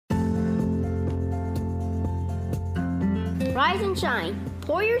rise and shine.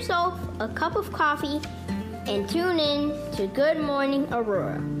 Pour yourself a cup of coffee and tune in to Good Morning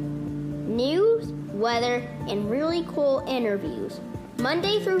Aurora. News, weather, and really cool interviews.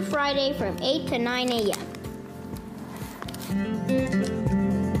 Monday through Friday from 8 to 9 a.m.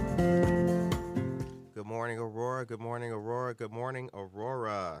 Good morning, Aurora. Good morning, Aurora. Good morning,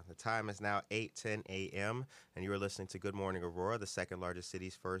 Aurora. The time is now 8:10 a.m., and you are listening to Good Morning Aurora, the second largest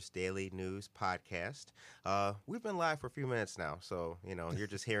city's first daily news podcast. We've been live for a few minutes now, so, you're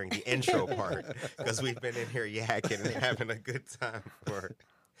just hearing the intro part because we've been in here yakking and having a good time for...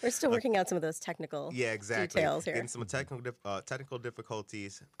 We're still working out some of those technical details here. Getting some technical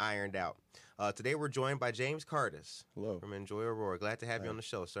difficulties ironed out. Today we're joined by James Cardis. Hello. From Enjoy Aurora. Glad to have you on the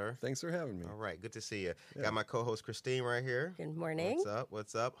show, sir. Thanks for having me. All right, good to see you. Yeah. Got my co-host Christine right here. Good morning.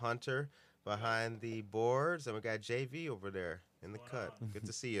 What's up? Hunter behind the boards, and we got JV over there in the cut. Good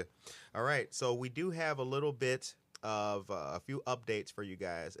to see you. All right, so we do have a little bit of a few updates for you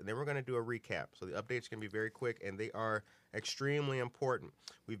guys, and then we're going to do a recap. So the updates can be very quick, and they are extremely important.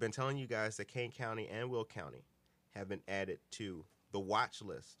 We've been telling you guys that Kane County and Will County have been added to the watch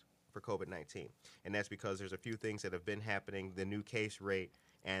list for COVID-19, and that's because there's a few things that have been happening. The new case rate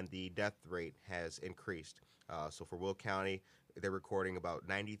and the death rate has increased. So for Will County, they're recording about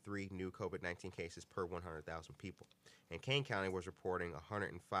 93 new COVID-19 cases per 100,000 people, and Kane County was reporting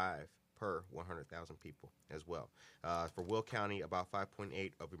 105 per 100,000 people as well. For Will County, about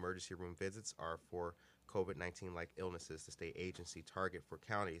 5.8 of emergency room visits are for COVID-19-like illnesses. The state agency target for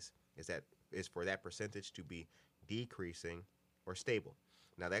counties is for that percentage to be decreasing or stable.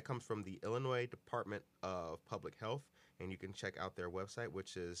 Now, that comes from the Illinois Department of Public Health, and you can check out their website,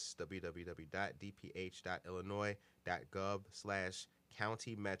 which is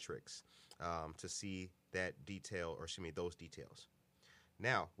www.dph.illinois.gov/county-metrics to see those details.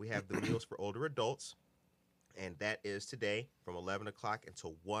 Now, we have the Meals for Older Adults, and that is today from 11 o'clock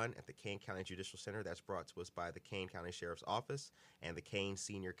until 1 at the Kane County Judicial Center. That's brought to us by the Kane County Sheriff's Office and the Kane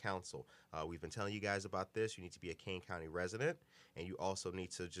Senior Council. We've been telling you guys about this. You need to be a Kane County resident, and you also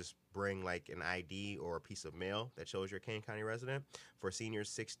need to just bring like an ID or a piece of mail that shows you're a Kane County resident. For seniors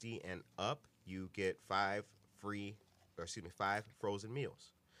 60 and up, you get 5 frozen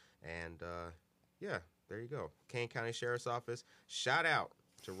meals. And, there you go. Kane County Sheriff's Office. Shout out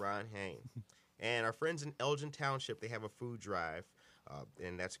to Ron Hain. And our friends in Elgin Township, they have a food drive,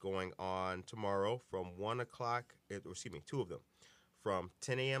 and that's going on tomorrow from 1 o'clock, two of them, from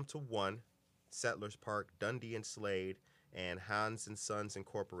 10 a.m. to 1, Settlers Park, Dundee and Slade, and Hans & Sons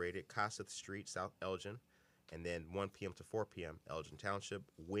Incorporated, Kossuth Street, South Elgin, and then 1 p.m. to 4 p.m., Elgin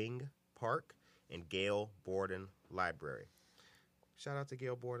Township, Wing Park, and Gale Borden Library. Shout out to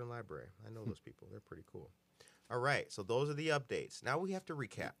Gale Borden Library. I know those people. They're pretty cool. All right, so those are the updates. Now we have to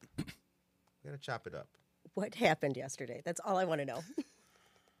recap. We got to chop it up. What happened yesterday? That's all I want to know.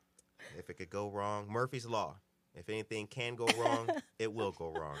 If it could go wrong, Murphy's Law. If anything can go wrong, it will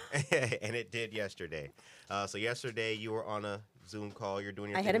go wrong. And it did yesterday. So yesterday you were on a Zoom call. You're doing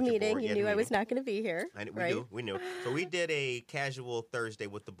your I had a meeting. You knew I was not going to be here. We knew. So we did a casual Thursday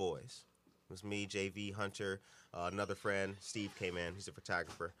with the boys. It was me, JV, Hunter, another friend. Steve came in. He's a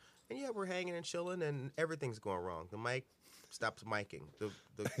photographer. And we're hanging and chilling, and everything's going wrong. The mic stopped miking.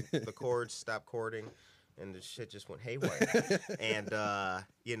 The cords stopped cording, and the shit just went haywire. And,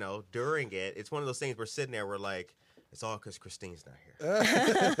 during it, it's one of those things we're sitting there, we're like, it's all because Christine's not here.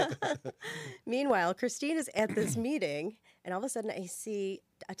 Meanwhile, Christine is at this meeting, and all of a sudden I see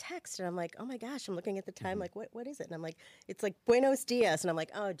a text, and I'm like, oh my gosh, I'm looking at the time, like, what is it? And I'm like, it's like Buenos Dias, and I'm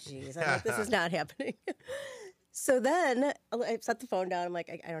like, oh geez, I'm like, this is not happening. So then I set the phone down. I'm like,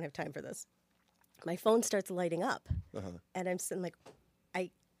 I don't have time for this. My phone starts lighting up, and I'm sitting like,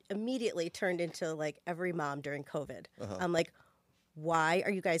 I immediately turned into like every mom during COVID. I'm like, why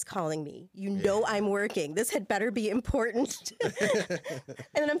are you guys calling me? You know I'm working. This had better be important. And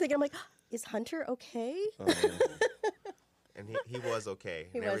then I'm thinking, I'm like, is Hunter okay? And he was okay.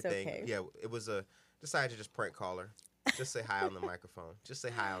 He was okay. Yeah, it was decided to just prank call her. Just say hi on the microphone. Just say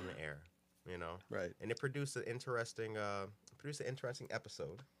hi on the air. Right. And it produced an interesting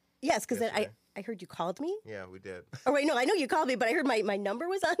episode. Yes, because then I heard you called me. Yeah, we did. Oh, wait, no, I know you called me, but I heard my number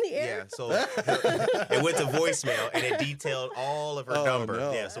was on the air. Yeah, so it went to voicemail, and it detailed all of her number.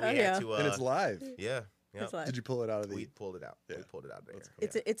 No. Yeah, so we had to... and it's live. Yeah. It's live. Did you pull it out of the... We pulled it out. Yeah. We pulled it out of there. Cool.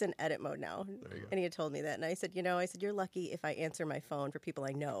 It's in edit mode now. There you go. And he had told me that. And I said, you're lucky if I answer my phone for people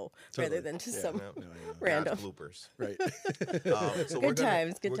I know rather than to some random. God's bloopers. Right. So Good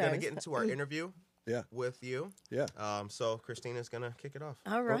times. We're going to get into our interview. Yeah. With you. Yeah. So Christina's going to kick it off.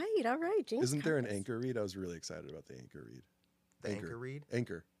 All right. James Isn't there an Cardis. anchor read? I was really excited about the anchor read. The anchor read?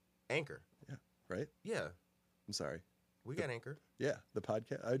 Anchor. Anchor. Yeah. Right? Yeah. I'm sorry. We got Anchor. Yeah, the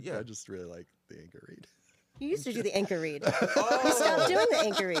podcast. Yeah. I just really like the Anchor read. You used to do the anchor read. Oh. You stopped doing the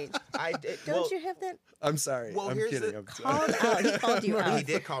anchor read. I did. Don't you have that? I'm sorry. Well, I'm here's kidding. the- I'm sorry. Called out. He called you He out.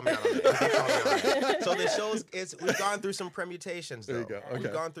 did call me out on it. So the show's we've gone through some permutations. Though. There you go. Okay.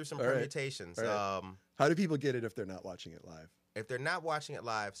 We've gone through some All right. permutations. All right. How do people get it if they're not watching it live? If they're not watching it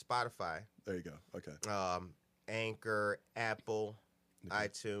live, Spotify, There you go. Okay. Anchor, Apple, Okay.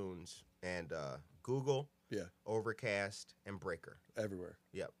 iTunes, and Google, Yeah. Overcast, and Breaker. Everywhere.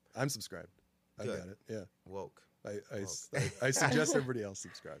 Yep. I'm subscribed. I Good. got it. Yeah. Woke. I suggest everybody else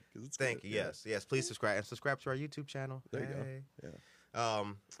subscribe because it's Thank good. you. Yeah. Yes. Please subscribe and subscribe to our YouTube channel. There you go. Hey. Yeah.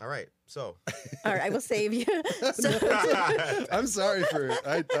 All right. So All right, I will save you. So, I'm sorry for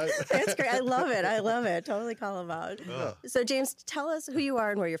that's great. I love it. I love it. Totally call him out. Ugh. So, James, tell us who you are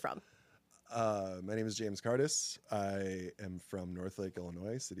and where you're from. My name is James Cardis. I am from Northlake,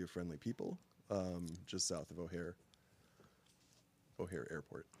 Illinois, city of friendly people, just south of O'Hare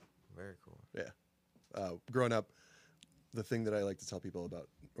Airport. very cool. Yeah. Growing up, the thing that I like to tell people about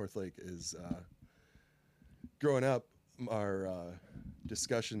Northlake is growing up, our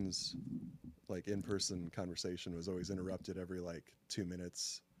discussions, like in-person conversation, was always interrupted every like 2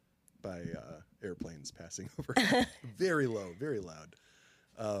 minutes by airplanes passing over. Very low, very loud.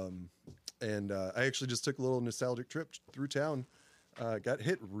 And I actually just took a little nostalgic trip through town. Got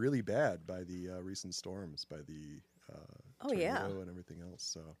hit really bad by the recent storms, by the Oh, yeah. tornado and everything else.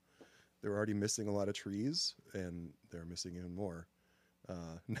 So they were already missing a lot of trees, and they're missing even more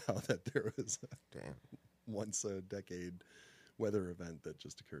now that there was a Damn. once a decade weather event that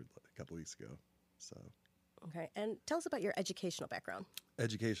just occurred a couple weeks ago. So Okay, and tell us about your educational background.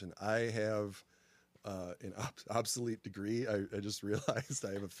 education. I have an obsolete degree. I just realized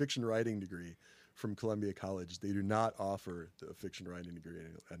I have a fiction writing degree from Columbia College. They do not offer the fiction writing degree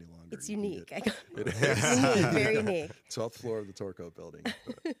any longer. It's You can unique. get- It It's is. unique, very unique. 12th floor of the Torco building.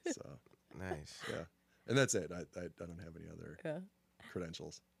 So, Nice. yeah. And that's it. I don't have any other Yeah.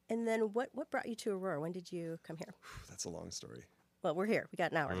 credentials. And then what brought you to Aurora? When did you come here? That's a long story. Well, we're here. We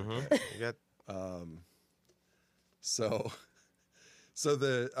got an hour. Mm-hmm. You got So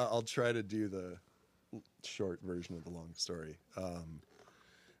I'll try to do the short version of the long story.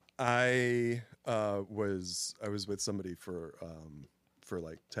 I was with somebody for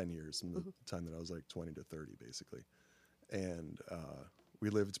like 10 years from the time that I was like 20 to 30, basically. And we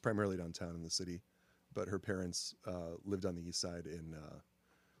lived primarily downtown in the city, but her parents lived on the east side in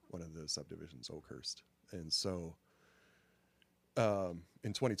one of the subdivisions, Oakhurst. And so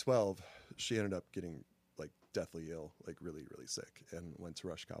in 2012, she ended up getting like deathly ill, like really, really sick, and went to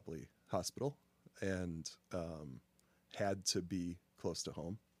Rush Copley Hospital and had to be close to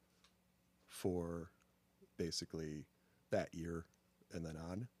home for basically that year and then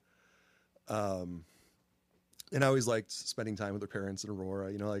on. And I always liked spending time with her parents in Aurora,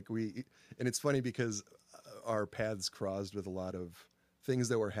 and it's funny because our paths crossed with a lot of things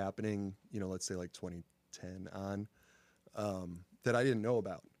that were happening, let's say like 2010 on, that I didn't know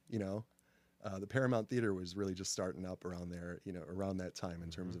about, the Paramount Theater was really just starting up around there, around that time in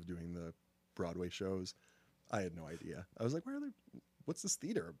terms of doing the Broadway shows. I had no idea. I was like, what's this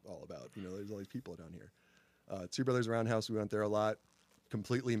theater all about? There's all these people down here. Two Brothers Roundhouse, we went there a lot.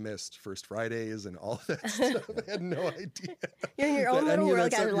 Completely missed First Fridays and all that stuff. I had no idea. You're in your own that little any of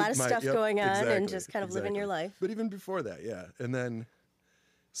world, that got a lot of might- stuff yep, going on, and exactly, just kind of living your exactly. life. But even before that, yeah. And then,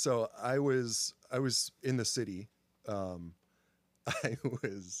 so I was in the city. I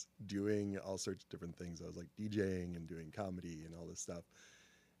was doing all sorts of different things. I was like DJing and doing comedy and all this stuff,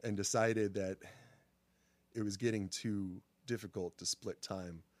 and decided that it was getting too difficult to split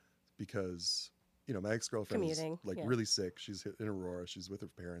time because, my ex-girlfriend is Commuting, like yeah. really sick. She's in Aurora. She's with her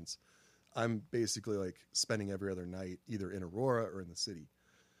parents. I'm basically like spending every other night either in Aurora or in the city.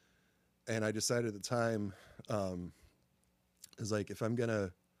 And I decided at the time, is like, if I'm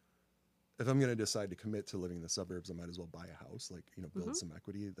gonna decide to commit to living in the suburbs, I might as well buy a house, like, build some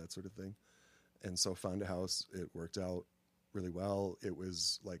equity, that sort of thing. And so found a house. It worked out really well. It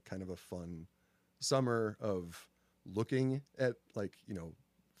was like kind of a fun summer of looking at like,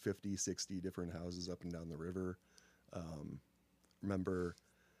 50, 60 different houses up and down the river. Remember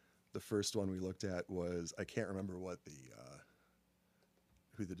the first one we looked at was, I can't remember what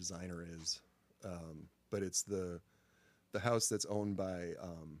who the designer is, but it's the house that's owned by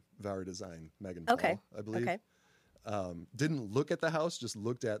Vower Design, Megan Paul, Okay. I believe. Okay. Didn't look at the house, just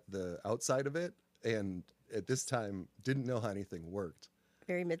looked at the outside of it, and at this time didn't know how anything worked.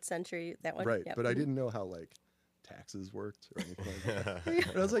 Very mid-century, that one. Right, Yep. but I didn't know how like taxes worked or anything like that.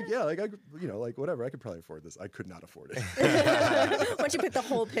 And I was like, yeah, like I, like whatever, I could probably afford this. I could not afford it. Once you put the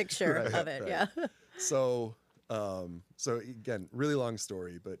whole picture Right, of it, right. yeah. So So again, really long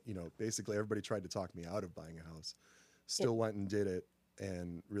story, but basically everybody tried to talk me out of buying a house. Still went and did it,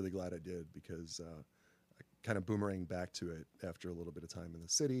 and really glad I did because I kind of boomeranged back to it after a little bit of time in the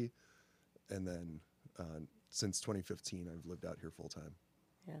city, and then since 2015, I've lived out here full time.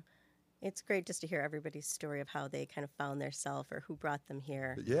 Yeah. It's great just to hear everybody's story of how they kind of found their self or who brought them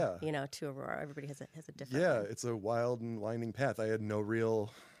here. Yeah. To Aurora. Everybody has a different Yeah, one. it's a wild and winding path. I had no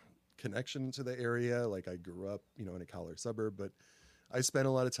real connection to the area. Like I grew up, in a collar suburb, but I spent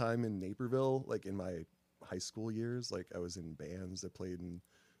a lot of time in Naperville, like in my high school years. Like I was in bands that played in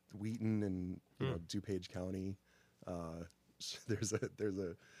Wheaton and DuPage County. There's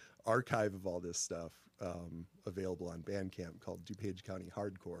a archive of all this stuff available on Bandcamp called DuPage County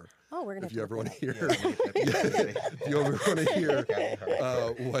Hardcore. Oh, we're gonna. If you ever want to hear, Yeah. if you ever want to hear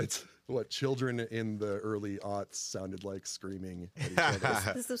what children in the early aughts sounded like screaming at each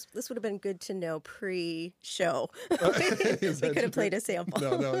other. This would have been good to know pre-show. Is We that could have true? played a sample.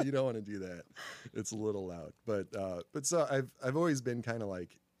 No, you don't want to do that. It's a little loud. But so I've always been kind of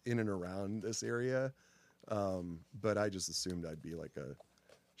like in and around this area, but I just assumed I'd be like a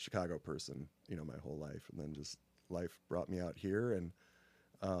Chicago person, my whole life, and then just life brought me out here, and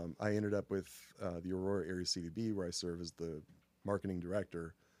I ended up with the Aurora Area CVB, where I serve as the marketing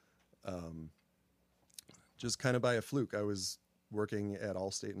director. Just kind of by a fluke. I was working at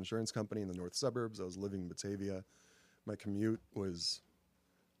Allstate Insurance Company in the north suburbs. I was living in Batavia. My commute was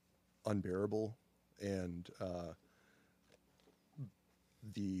unbearable, and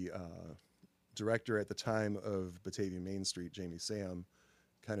the director at the time of Batavia Main Street, Jamie Sam,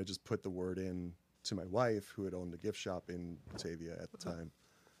 kind of just put the word in to my wife, who had owned a gift shop in Batavia at the time,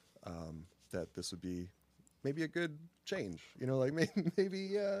 that this would be maybe a good change. Like maybe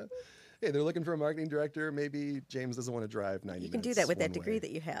hey, they're looking for a marketing director. Maybe James doesn't want to drive 90 minutes. You can do that with that one degree way. that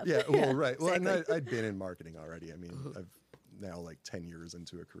you have. Yeah, well, right. Well, and exactly. I'd been in marketing already. I mean, I've now like 10 years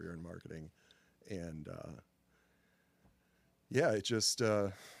into a career in marketing, and it just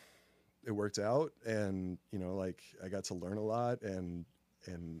it worked out, and like I got to learn a lot, and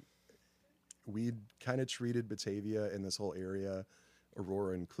we'd kind of treated Batavia and this whole area,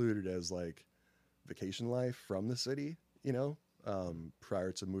 Aurora included, as like vacation life from the city,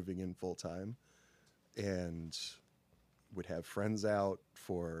 prior to moving in full time, and would have friends out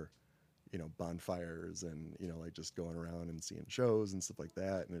for, bonfires and, like just going around and seeing shows and stuff like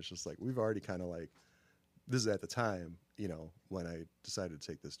that. And it's just like, we've already kind of like, this is at the time, when I decided to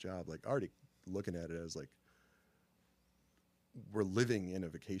take this job, like already looking at it as like, we're living in a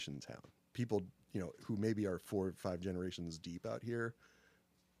vacation town. People, who maybe are 4 or 5 generations deep out here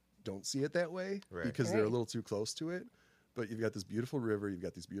don't see it that way, Right. because they're a little too close to it. But you've got this beautiful river, you've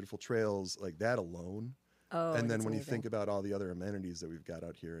got these beautiful trails, like that alone. Oh, And then that's when you amazing. think about all the other amenities that we've got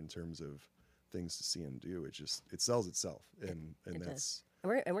out here in terms of things to see and do, it sells itself. And it that's does.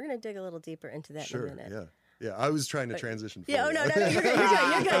 And we're going to dig a little deeper into that sure. in a minute. Yeah. Yeah. I was trying to transition. Yeah, forward. no, you're good. You're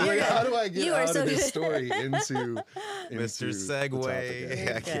good. You're good. How do I get You are out so of this good. story into Mr. the topic? Segue. You're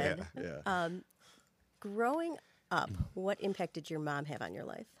Heck yeah. good. Yeah. Growing up, what impact did your mom have on your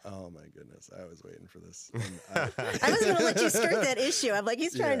life? Oh my goodness, I was waiting for this. And I was going to let you skirt that issue. I'm like,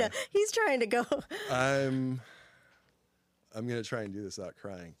 he's trying to go. I'm gonna try and do this without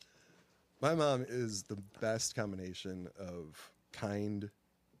crying. My mom is the best combination of kind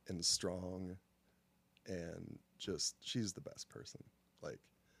and strong, and just she's the best person. Like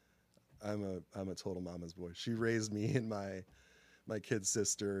I'm a total mama's boy. She raised me and my kid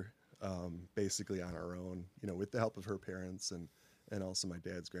sister basically on our own, with the help of her parents and also my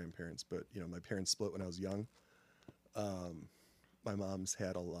dad's grandparents. But my parents split when I was young. My mom's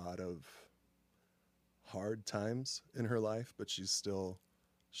had a lot of hard times in her life, but she's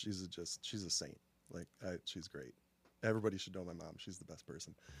a saint. Like she's great. Everybody should know my mom. She's the best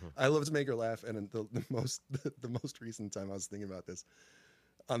person. I love to make her laugh. And the most recent time I was thinking about this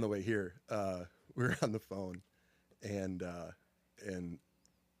on the way here, we were on the phone, and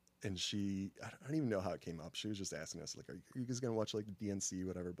she, I don't even know how it came up. She was just asking us, like, are you guys gonna watch like the DNC,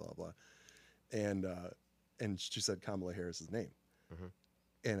 whatever, blah blah, and she said Kamala Harris's name,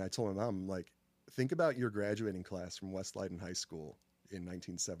 and I told my mom, like, think about your graduating class from West Leiden High School in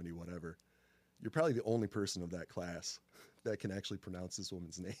 1970, whatever. You're probably the only person of that class that can actually pronounce this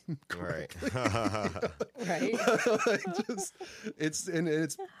woman's name correctly. Right. Like, it's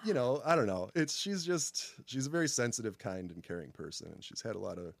I don't know. She's a very sensitive, kind, and caring person, and she's had a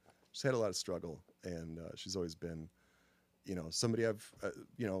lot of struggle, and she's always been, somebody I've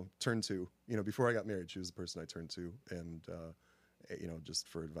turned to. Before I got married, she was the person I turned to, and just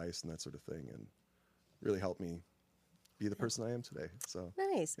for advice and that sort of thing, and really helped me be the person I am today. So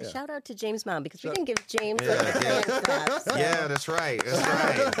Nice. Yeah. Shout out to James' mom because we Shout- didn't give James Yeah, like, yeah. hand claps. So Yeah, that's right. That's shout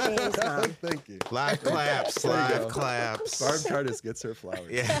out right. to James' mom. thank you. Live claps. There you Live go. claps. Barb Cardis gets her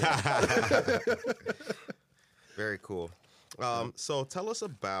flowers. Yeah. Very cool. So tell us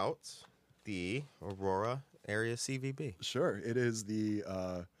about the Aurora Area CVB. Sure. It is the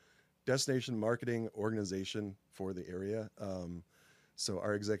destination marketing organization for the area. So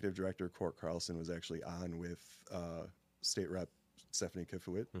our executive director, Court Carlson, was actually on with State Rep Stephanie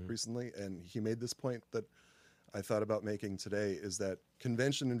Kifowit recently, and he made this point that I thought about making today, is that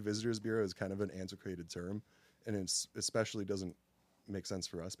Convention and Visitors Bureau is kind of an antiquated term, and it's especially doesn't make sense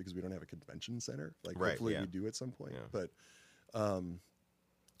for us because we don't have a convention center. Like, Right, hopefully yeah. we do at some point. Yeah. But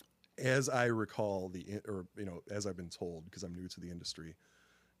as I recall, as I've been told, because I'm new to the industry,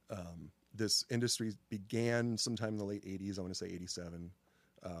 this industry began sometime in the late 80s, I want to say 87.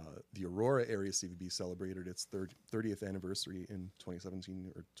 The Aurora Area CVB celebrated its 30th anniversary in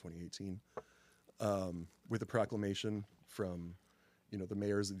 2017 or 2018 with a proclamation from, the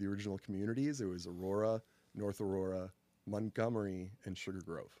mayors of the original communities. It was Aurora, North Aurora, Montgomery, and Sugar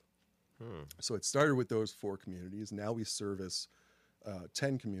Grove. So it started with those 4 communities. Now we service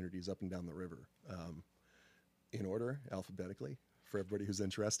 10 communities up and down the river, in order, alphabetically, for everybody who's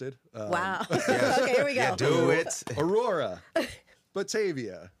interested. Wow. Yes. Okay, here we go. Yeah, do it. Aurora,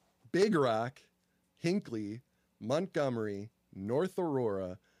 Batavia, Big Rock, Hinckley, Montgomery, North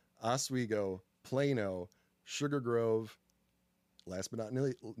Aurora, Oswego, Plano, Sugar Grove, last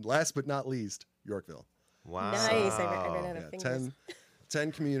but not least, Yorkville. Wow. Nice. I ran out of Yeah, fingers.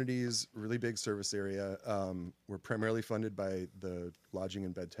 10 communities, really big service area. We're primarily funded by the lodging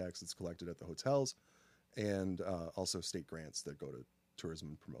and bed tax that's collected at the hotels, and also state grants that go to tourism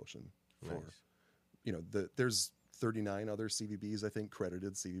and promotion. Nice. There's 39 other CVBs, I think,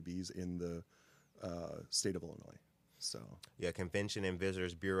 credited CVBs in the state of Illinois. So Yeah, Convention and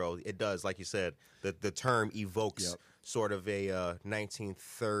Visitors Bureau. It does, like you said, the term evokes Yep. sort of a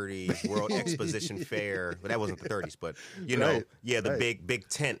 1930s World Exposition Fair. But that wasn't the 30s, but the right. big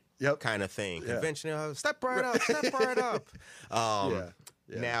tent Yep. kind of thing. Yeah. Convention, step right up, step right up. Yeah.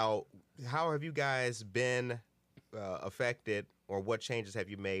 Now, how have you guys been affected, or what changes have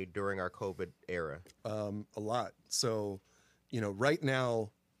you made during our COVID era? a lot. So, right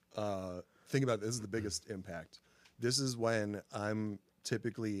now, think about it, this is the biggest impact. This is when I'm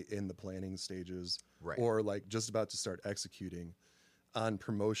typically in the planning stages, Right. or like just about to start executing on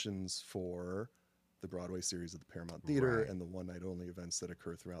promotions for the Broadway series at the Paramount Theater Right. and the one night only events that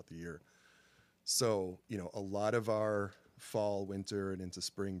occur throughout the year. So, a lot of our fall, winter, and into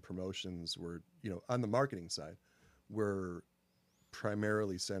spring promotions were, on the marketing side, were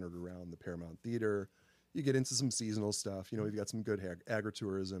primarily centered around the Paramount Theater. You get into some seasonal stuff. We've got some good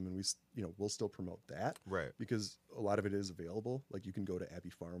agritourism, and we'll still promote that. Right. Because a lot of it is available. Like, you can go to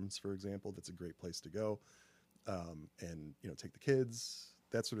Abbey Farms, for example. That's a great place to go. And, take the kids,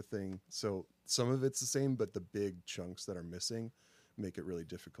 that sort of thing. So some of it's the same, but the big chunks that are missing make it really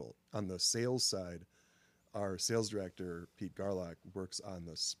difficult. On the sales side, our sales director, Pete Garlock, works on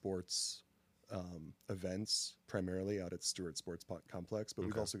the sports events primarily out at Stewart Sports Complex, but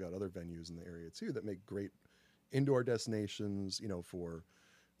we've also got other venues in the area too that make great indoor destinations, for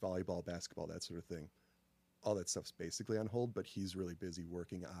volleyball, basketball, that sort of thing. All that stuff's basically on hold, but he's really busy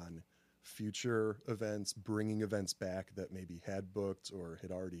working on future events, bringing events back that maybe had booked or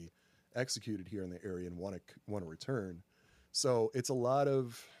had already executed here in the area and want to return. So it's a lot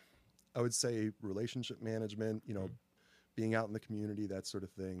of, I would say, relationship management, being out in the community, that sort of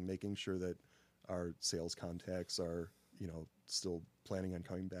thing, making sure that our sales contacts are, still planning on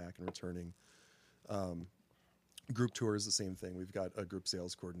coming back and returning. Group tours, the same thing. We've got a group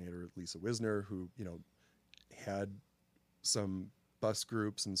sales coordinator, Lisa Wisner, who, had some bus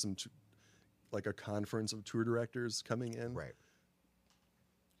groups and some, like a conference of tour directors coming in. Right.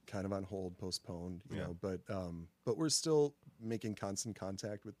 Kind of on hold, postponed, Yeah. but we're still making constant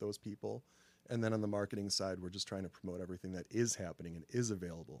contact with those people. And then on the marketing side, we're just trying to promote everything that is happening and is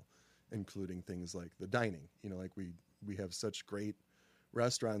available, including things like the dining. Like we have such great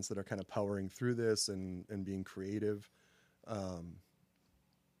restaurants that are kind of powering through this and being creative,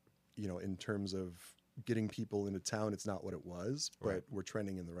 in terms of getting people into town. It's not what it was, but Right. we're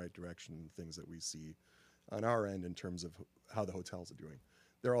trending in the right direction, things that we see on our end in terms of how the hotels are doing.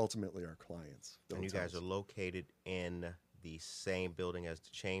 They're ultimately our clients. the And you guys hotels. are located in the same building as the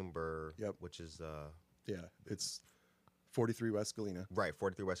Chamber, Yep. which is Yeah, it's 43 West Galena. right,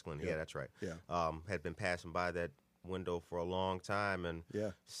 43 West Galena. Yeah, Yep. that's right. Yeah. Had been passing by that window for a long time and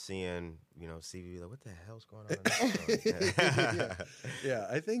Yeah. seeing, CVB, like, what the hell's going on in this store? Yeah,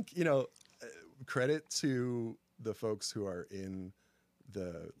 I think, credit to the folks who are in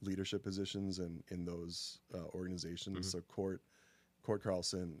the leadership positions and in those organizations. So Court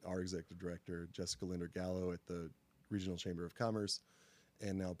Carlson, our executive director, Jessica Linder Gallo at the Regional Chamber of Commerce,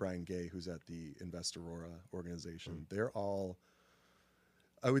 and now Brian Gay, who's at the Invest Aurora organization. They're all,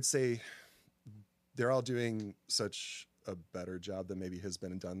 I would say, they're all doing such a better job than maybe has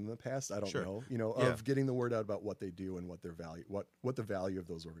been done in the past. I don't know, of getting the word out about what they do and what their value, what the value of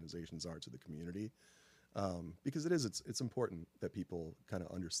those organizations are to the community. Because it's important that people kind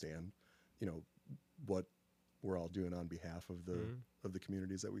of understand, what we're all doing on behalf of the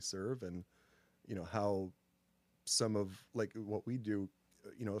communities that we serve, and how some of like what we do,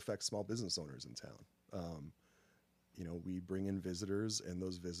 affects small business owners in town. We bring in visitors, and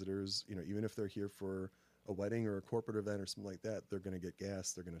those visitors, even if they're here for a wedding or a corporate event or something like that, they're going to get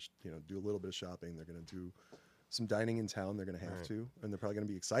gas. They're going to, do a little bit of shopping. They're going to do some dining in town. They're going to have to, and they're probably going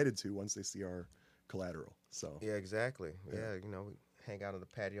to be excited to once they see our collateral. So Yeah, exactly. Yeah, we hang out on the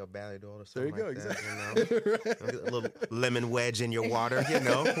patio Ballydor or something There you go, that. A little lemon wedge in your water.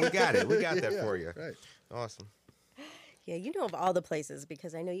 We got it. We got that for you. Right. Awesome. Yeah, of all the places,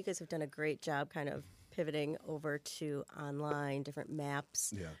 because I know you guys have done a great job kind of pivoting over to online, different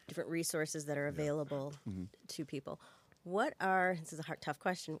maps, different resources that are available to people. This is a tough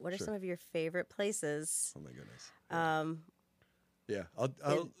question, what are some of your favorite places? Oh my goodness. Yeah,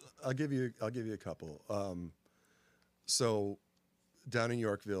 I'll give you a couple. So down in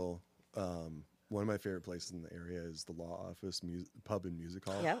Yorkville, one of my favorite places in the area is the Law Office Pub and Music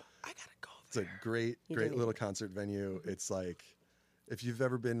Hall. Yeah. I gotta go. It's a great little concert venue. It's like, if you've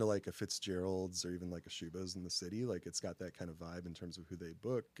ever been to like a Fitzgerald's or even like a Shuba's in the city, like it's got that kind of vibe in terms of who they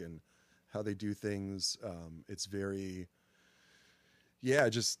book and how they do things. It's very,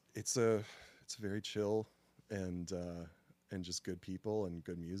 it's a very chill and just good people and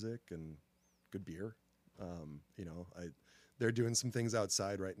good music and good beer. They're doing some things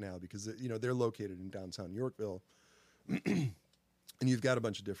outside right now because they're located in downtown Yorkville, and you've got a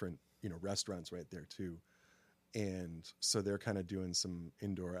bunch of different restaurants right there too. And so they're kind of doing some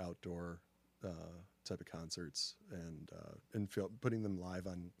indoor, outdoor type of concerts and putting them live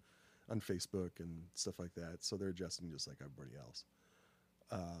on Facebook and stuff like that. So they're adjusting just like everybody else.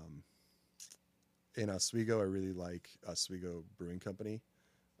 In Oswego, I really like Oswego Brewing Company.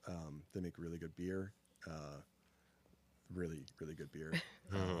 They make really good beer, really, really good beer.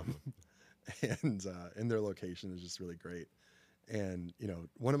 And their location is just really great. And,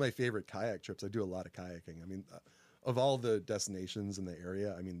 one of my favorite kayak trips, I do a lot of kayaking. I mean, of all the destinations in the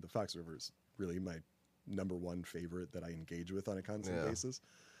area, I mean, the Fox River is really my number one favorite that I engage with on a constant basis.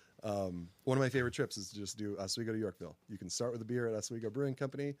 One of my favorite trips is to just do Oswego to Yorkville. You can start with a beer at Oswego Brewing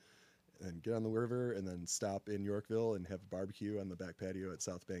Company and get on the river and then stop in Yorkville and have a barbecue on the back patio at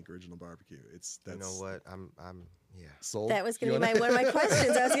South Bank Original Barbecue. That's You know what? I'm sold. That was going to be one of my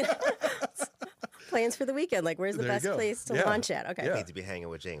questions. I was going to plans for the weekend. Like, where's the best place to lunch at? Okay. I need to be hanging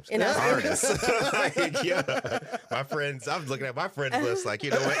with James. In Oswego. My friends, I'm looking at my friends list like,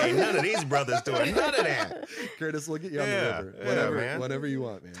 ain't none of these brothers doing none of that. Curtis, we'll get you on the river. Whatever you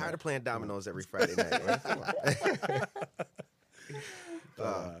want, man. Tired of playing dominoes every Friday night, man. Come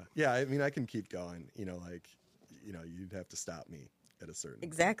on. I mean, I can keep going. You'd have to stop me at a certain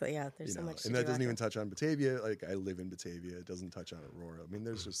Exactly, yeah. There's so much to and do that doesn't out even there. touch on Batavia. Like, I live in Batavia. It doesn't touch on Aurora. I mean,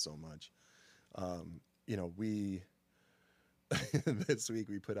 there's just so much. We this week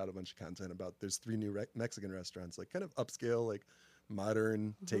we put out a bunch of content about there's 3 new Mexican restaurants, like kind of upscale, like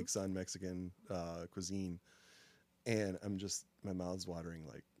modern takes on Mexican cuisine. And my mouth's watering,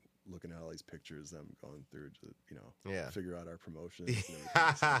 like looking at all these pictures that I'm going through to, figure out our promotions and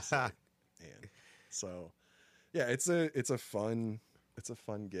everything. It's a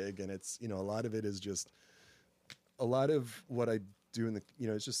fun gig, and it's, a lot of it is just a lot of what I do in the,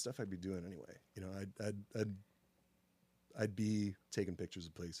 it's just stuff I'd be doing anyway. I'd be taking pictures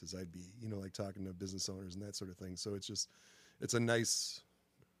of places. I'd be, like talking to business owners and that sort of thing. So it's a nice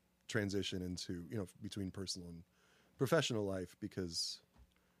transition into, between personal and professional life, because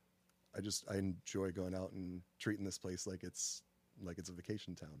I enjoy going out and treating this place like it's a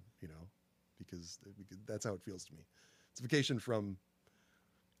vacation town, because that's how it feels to me. It's a vacation from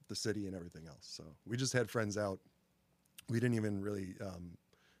the city and everything else. So we just had friends out. We didn't even really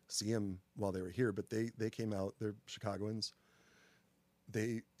see them while they were here, but they came out. They're Chicagoans.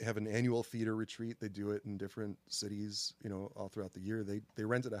 They have an annual theater retreat. They do it in different cities, all throughout the year. They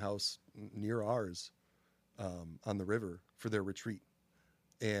rented a house near ours on the river for their retreat.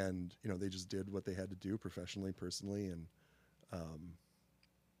 And, they just did what they had to do professionally, personally, and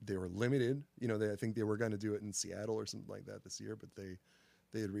they were limited. I think they were going to do it in Seattle or something like that this year, but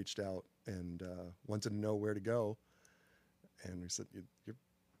they had reached out and wanted to know where to go, and we said, "You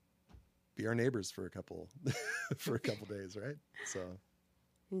be our neighbors for a couple days, right?" So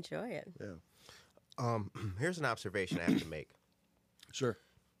Enjoy it. yeah, Here's an observation I have to make. sure,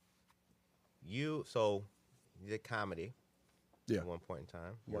 You did comedy yeah. at one point in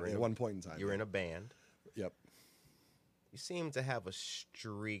time. At one point in time, You were in a band. Yep. You seem to have a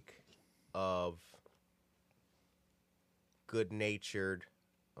streak of good-natured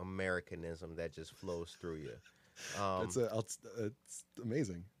Americanism that just flows through you. It's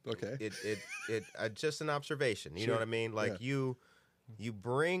amazing. Okay. It just an observation. You know Sure. what I mean? Like you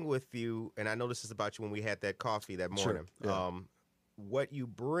bring with you, and I know this is about you when we had that coffee that Sure. morning. Yeah. What you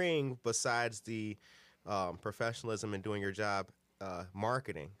bring besides the professionalism in doing your job,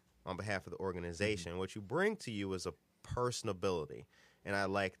 marketing on behalf of the organization, what you bring to you is a personability, and I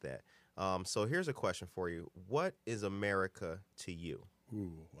like that. So here's a question for you: what is America to you?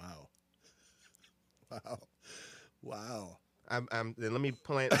 Ooh, wow. Wow. Then let me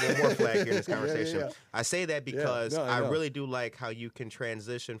plant one more flag here in this conversation. Yeah. I say that because No, I I know. really do like how you can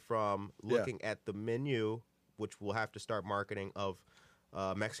transition from looking at the menu, which we'll have to start marketing, of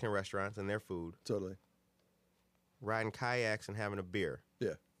Mexican restaurants and their food, Totally. riding kayaks and having a beer.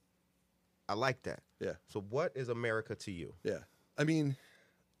 Yeah. I like that. Yeah. So what is America to you? Yeah. I mean,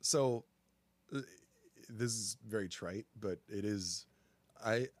 so this is very trite, but it is.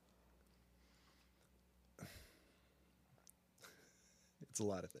 It's a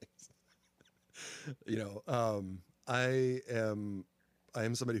lot of things. I am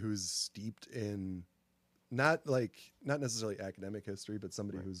somebody who's steeped in not necessarily academic history, but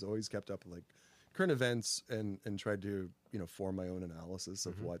somebody who's always kept up with like current events and tried to form my own analysis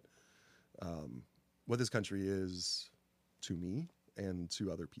of what this country is to me and to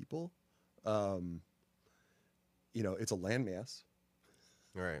other people. It's a landmass,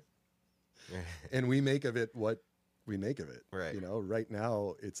 Right. and we make of it what we make of it. Right. Right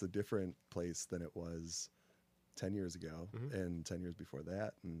now it's a different place than it was 10 years ago and 10 years before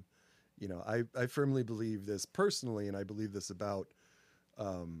that. And, I firmly believe this personally, and I believe this about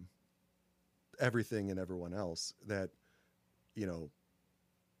everything and everyone else, that,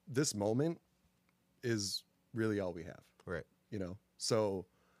 this moment is really all we have. Right. So,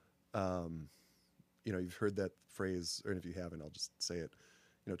 you've heard that phrase, or if you haven't, I'll just say it.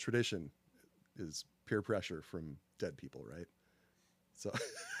 Tradition is peer pressure from dead people, right? So,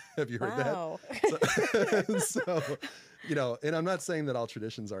 have you heard Wow. that? So, and I'm not saying that all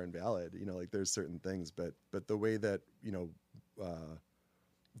traditions are invalid. Like there's certain things, but the way that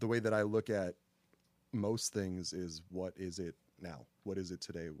I look at most things is, what is it now? What is it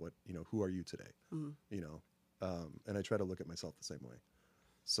today? Who are you today? And I try to look at myself the same way.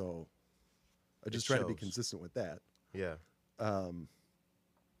 So I just try to be shows. consistent with that. Yeah.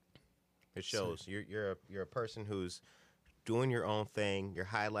 It shows. You're a person who's doing your own thing. You're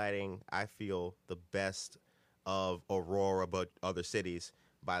highlighting, I feel, the best of Aurora, but other cities,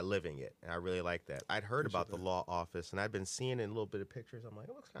 by living it. And I really like that. I'd heard about the law office, and I've been seeing it in a little bit of pictures. I'm like,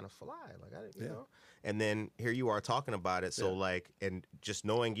 it looks kind of fly. Like, I didn't, know. And then here you are talking about it. So, and just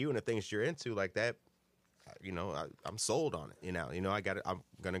knowing you and the things you're into, like that, I'm sold on it. I got it. I'm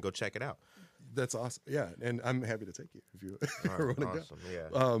going to go check it out. That's awesome. Yeah. And I'm happy to take you if you All want right, to awesome. go.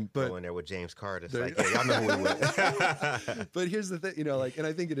 Yeah. But Go in there with James Carter. It's There like, you- yeah, y'all know who we with. but here's the thing, and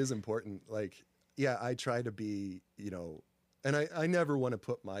I think it is important. Like, yeah, I try to be, and I never want to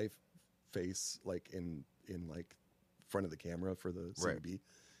put my face like in like front of the camera for the CBB. Right.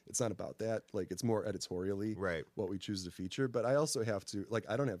 It's not about that. Like, it's more editorially Right. what we choose to feature. But I also have to, like,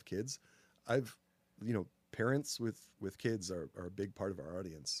 I don't have kids. I've, parents with kids are a big part of our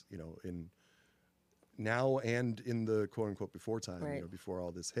audience, in now and in the quote unquote before time, Right. before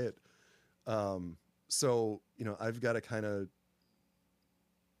all this hit. So, I've got to kind of,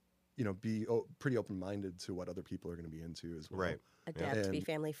 be pretty open-minded to what other people are going to be into as well. Right. Adapt to be And-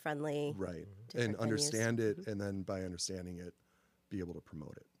 family friendly. Right. Different And venues. understand it. And then by understanding it, be able to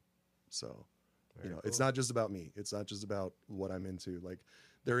promote it. So, Very it's cool. not just about me. It's not just about what I'm into. Like,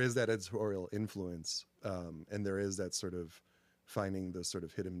 there is that editorial influence. And there is that sort of finding the sort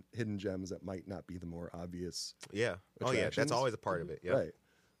of hidden gems that might not be the more obvious. Yeah. Oh, yeah. That's Attractions. always a part of it. Yeah. Right.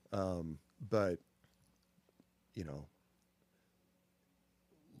 But,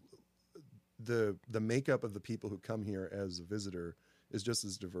 the makeup of the people who come here as a visitor is just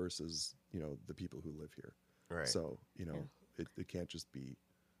as diverse as, the people who live here. Right. So, it can't just be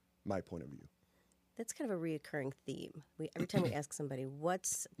my point of view. That's kind of a reoccurring theme. Every time we ask somebody,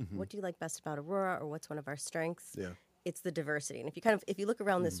 what do you like best about Aurora, or what's one of our strengths? Yeah. It's the diversity. And if you look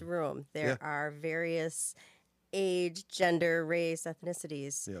around this room, there Yeah. are various age, gender, race,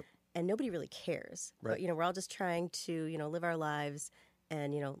 ethnicities, Yep. and nobody really cares. Right. But we're all just trying to live our lives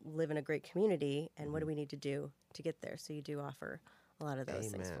and live in a great community. And what do we need to do to get there? So you do offer a lot of those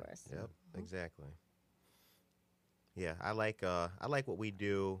things Amen. for us. Yep, exactly. Yeah, I like what we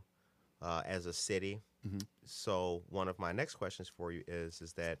do as a city. So one of my next questions for you is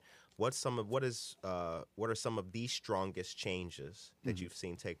that what are some of the strongest changes that you've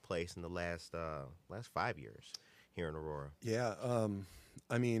seen take place in the last 5 years here in Aurora? Yeah,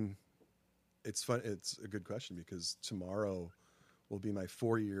 I mean, it's fun. It's a good question because tomorrow will be my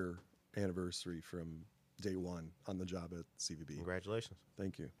 4-year anniversary from day one on the job at CVB. Congratulations.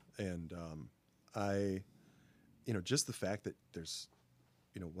 Thank you. And just the fact that there's,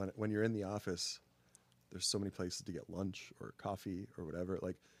 when you're in the office, there's so many places to get lunch or coffee or whatever.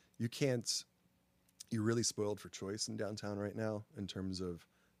 Like, you're really spoiled for choice in downtown right now in terms of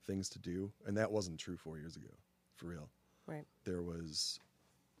things to do. And that wasn't true 4 years ago, for real. Right. There was,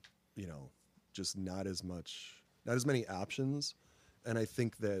 just not as many options. And I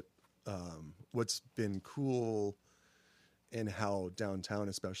think that what's been cool in how downtown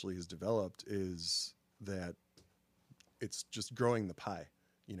especially has developed is that it's just growing the pie.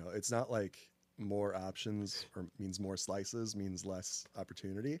 It's not like more options or means more slices means less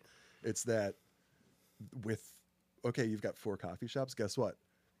opportunity. It's that you've got 4 coffee shops. Guess what?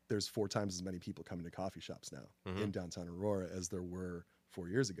 There's 4 times as many people coming to coffee shops now in downtown Aurora as there were 4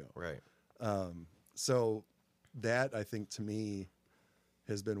 years ago. Right. So that, I think, to me,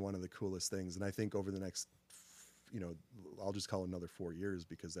 has been one of the coolest things. And I think over the next, I'll just call it another 4 years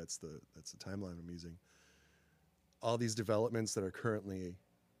because that's the timeline I'm using. All these developments that are currently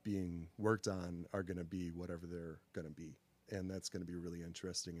being worked on are going to be whatever they're going to be. And that's going to be really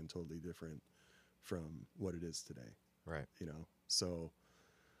interesting and totally different from what it is today. Right. So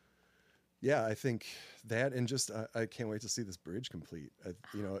yeah, I think that, and just I can't wait to see this bridge complete.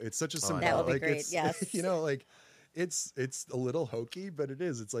 It's such a symbolic. That would be great. It's, Yes. it's a little hokey, but it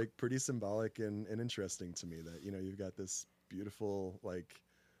is. It's like pretty symbolic and interesting to me that you've got this beautiful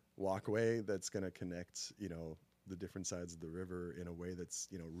walkway that's going to connect the different sides of the river in a way that's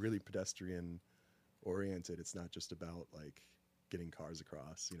really pedestrian oriented. It's not just about getting cars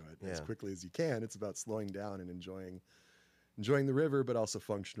across as quickly as you can. It's about slowing down and enjoying the river, but also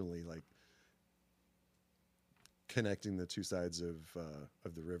functionally connecting the 2 sides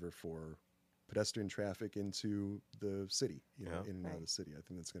of the river for pedestrian traffic into the city, in and out of the city. I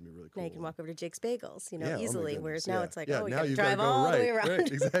think that's going to be really cool. Now you can walk over to Jake's Bagels, Oh my easily. goodness, Whereas now it's like, you you got gotta to drive go all the way around.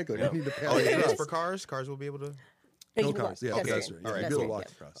 Right, exactly. Yep. We need to Oh, pass it is across. for cars? Cars will be able to? You No can cars. walk. Yeah, Okay. pedestrian. All right. You'll be able to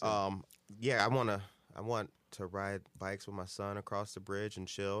walk across. Yeah, I want to ride bikes with my son across the bridge and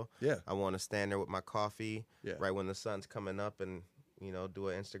chill. Yeah. I want to stand there with my coffee Yeah. right when the sun's coming up and do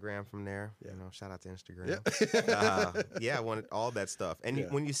an Instagram from there. Yeah. Shout out to Instagram. Yeah. I wanted all that stuff. And Yeah.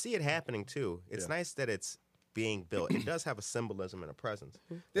 when you see it happening too, it's Yeah. nice that it's being built. It does have a symbolism and a presence.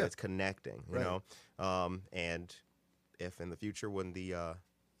 Yeah. It's connecting, Right. and if in the future when the not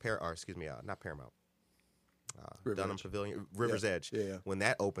Paramount, River Dunham Edge. Pavilion, River's Edge, Yeah. when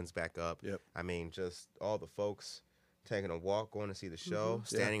that opens back up, Yep. I mean, just all the folks taking a walk, going to see the show,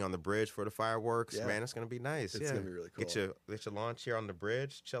 standing on the bridge for the fireworks. Yeah. Man, it's gonna be nice. It's gonna be really Get cool. your lawn chair on the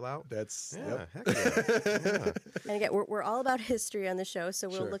bridge, chill out. That's Yeah, yep. heck yeah. And again, we're all about history on the show, so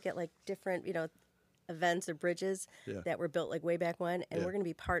we'll Sure. look at different, events or bridges Yeah. that were built way back when, and Yeah. we're going to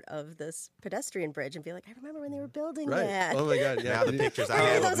be part of this pedestrian bridge and be like, I remember when they were building Right. that. Oh my God. Yeah. Now the pictures I Where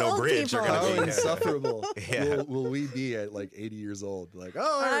are have of those no old bridge are people? How gonna be insufferable Yeah. will we be at 80 years old? I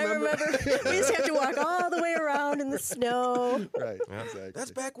I remember we just have to walk all the way around in the snow. Right. Yeah. Exactly.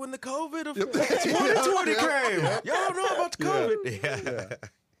 That's back when the COVID of 2020 came. Y'all know about the COVID. Yeah.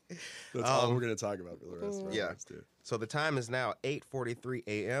 That's all we're going to talk about for the rest of our Yeah. lives, too. So the time is now 8:43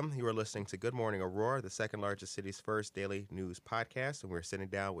 a.m. You are listening to Good Morning Aurora, the second largest city's first daily news podcast, and we're sitting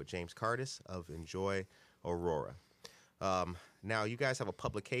down with James Cardis of Enjoy Aurora. Now, you guys have a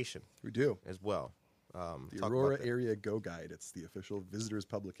publication We do. as well. The Talk about Aurora that. Area Go Guide. It's the official visitors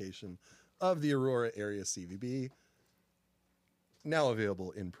publication of the Aurora Area CVB. Now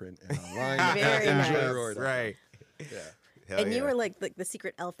available in print and online. Very at nice. EnjoyAurora.com. Right. Yeah. Hell And you yeah. were like the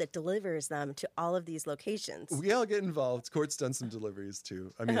secret elf that delivers them to all of these locations. We all get involved. Court's done some deliveries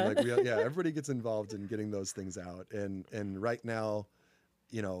too. I mean, everybody gets involved in getting those things out. And right now,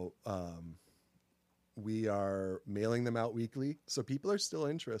 we are mailing them out weekly, so people are still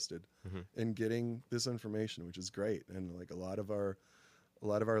interested in getting this information, which is great. And a lot of our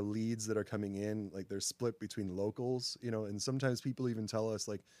leads that are coming in, they're split between locals, and sometimes people even tell us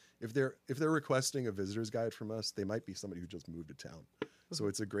if they're requesting a visitor's guide from us, they might be somebody who just moved to town. So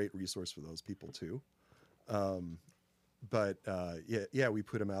it's a great resource for those people too. Yeah, we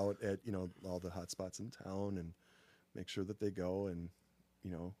put them out at all the hot spots in town and make sure that they go and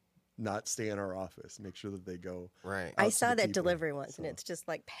not stay in our office. Make sure that they go. Right. I out to saw the that people. delivery once, So- and it's just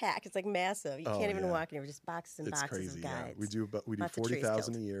like packed. It's like massive. You Oh, can't even yeah. walk in. It was just boxes and It's boxes crazy. of Yeah, guides. we do 40,000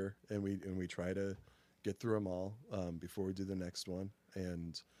 40,000 a year, and we try to get through them all before we do the next one.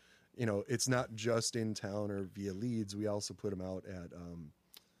 And it's not just in town or via leads. We also put them out at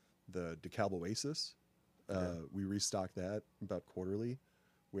the DeKalb Oasis. We restock that about quarterly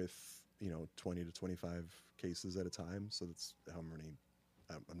with 20 to 25 cases at a time. So that's how many.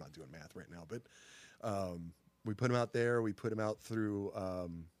 I'm not doing math right now, but we put them out there. We put them out through a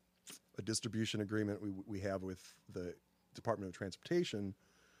distribution agreement we have with the Department of Transportation.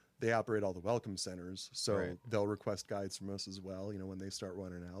 They operate all the welcome centers, so Right. they'll request guides from us as well. When they start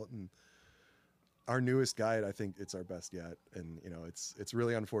running out, and our newest guide, I think it's our best yet. And it's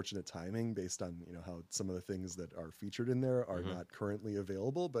really unfortunate timing based on how some of the things that are featured in there are not currently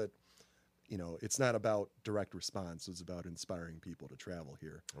available, but. It's not about direct response. It's about inspiring people to travel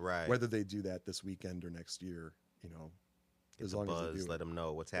here. Right. Whether they do that this weekend or next year, Get as the long buzz, as they do let it. them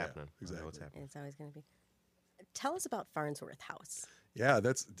know what's Yeah, happening. Let 'em know what's exactly. happening. It's always going to be. Tell us about Farnsworth House. Yeah,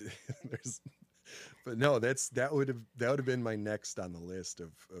 that's that would have been my next on the list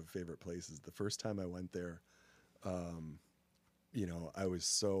of favorite places. The first time I went there, I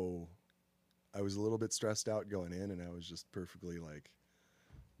was a little bit stressed out going in, and I was just perfectly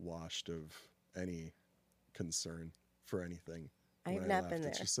washed of any concern for anything. I have when not left. been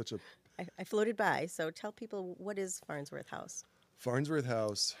It's there. just such a I floated by, so tell people, what is Farnsworth House? Farnsworth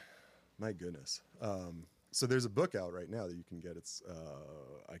House. My goodness. So there's a book out right now that you can get. It's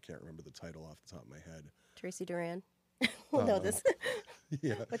I can't remember the title off the top of my head. Tracy Duran. We'll know this.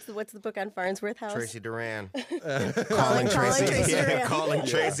 Yeah. What's the book on Farnsworth House? Tracy Duran. Calling Tracy Yeah, Duran. calling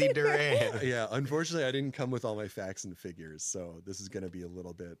Tracy Duran. Yeah, unfortunately, I didn't come with all my facts and figures, so this is going to be a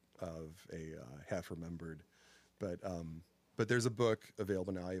little bit of a half-remembered. But there's a book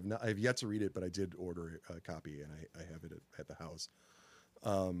available now. I have yet to read it, but I did order a copy, and I have it at the house.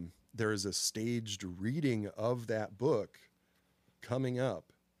 There is a staged reading of that book coming up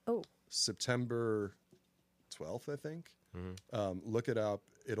Oh, September 12th, I think. Look it up.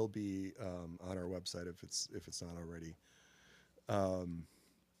 It'll be on our website if it's not already.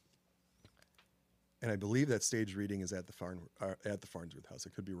 And I believe that stage reading is at the Farnsworth House.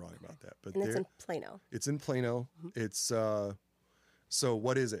 I could be wrong about that, but and it's in Plano. it's in Plano. It's so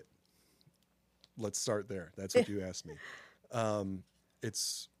what is it? Let's start there. That's what you asked me.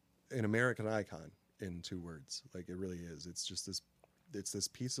 It's an American icon in 2 words. Like, it really is. It's just this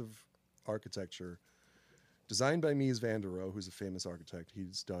piece of architecture designed by Mies van der Rohe, who's a famous architect.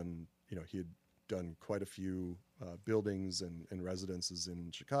 He's done, he had done quite a few buildings and residences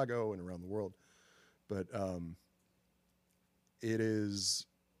in Chicago and around the world. But it is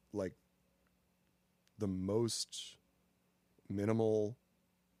like the most minimal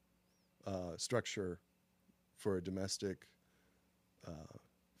structure for a domestic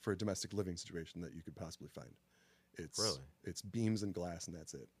living situation that you could possibly find. It's beams and glass, and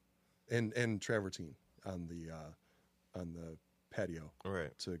that's it, and travertine on the patio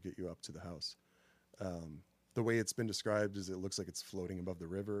Right. to get you up to the house. The way it's been described is it looks like it's floating above the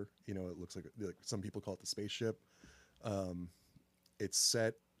river. It looks like some people call it the spaceship. It's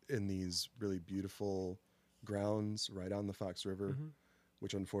set in these really beautiful grounds right on the Fox River,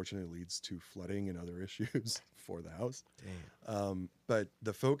 which unfortunately leads to flooding and other issues for the house. Damn. But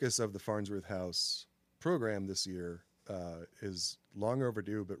the focus of the Farnsworth House program this year is long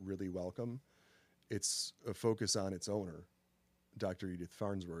overdue, but really welcome. It's a focus on its owner, Dr. Edith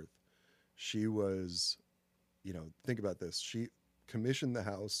Farnsworth. She was, think about this. She commissioned the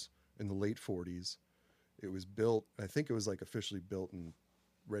house in the late 40s. It was built, I think it was officially built and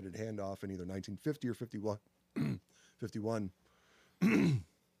ready to hand off in either 1950 or 51.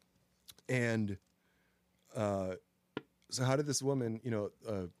 And so how did this woman,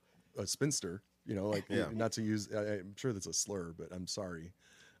 a spinster, Yeah. not to use, I'm sure that's a slur, but I'm sorry.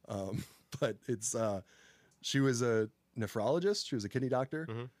 But it's, she was a nephrologist. She was a kidney doctor.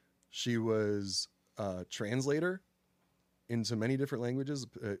 She was a translator into many different languages,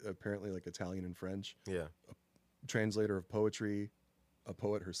 apparently Italian and French. Yeah. Translator of poetry, a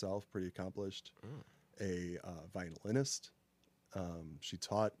poet herself, pretty accomplished, a violinist. She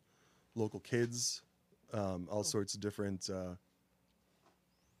taught local kids all sorts of different.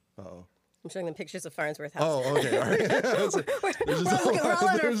 I'm showing them pictures of Farnsworth House. Oh, okay, all right. We're all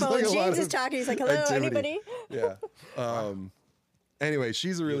on our phone. James is talking. He's like, "Hello, activity. anybody?" Yeah. Anyway,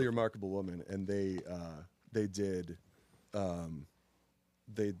 she's a really remarkable woman, and they did.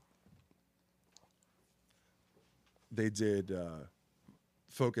 they did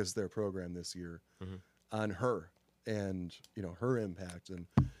focus their program this year on her and her impact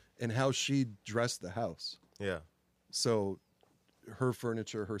and how she dressed the house. Yeah. So her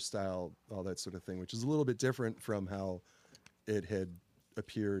furniture, her style, all that sort of thing, which is a little bit different from how it had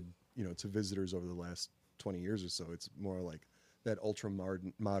appeared, to visitors over the last 20 years or so. It's more like that ultra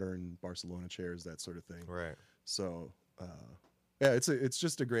modern Barcelona chairs, that sort of thing. Right. So, yeah, it's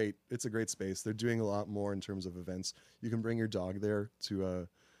just a great space. They're doing a lot more in terms of events. You can bring your dog there to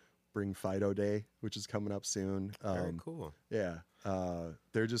bring Fido Day, which is coming up soon. Very cool. Yeah,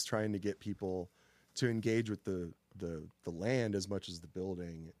 they're just trying to get people to engage with the land as much as the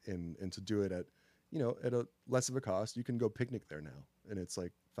building, and to do it at at a less of a cost. You can go picnic there now, and it's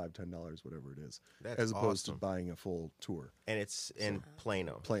like $5-10, whatever it is, That's as opposed awesome. to buying a full tour. And it's in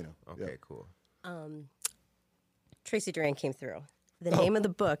Plano. Plano. Okay, yeah. cool. Tracy Duran came through. The name of the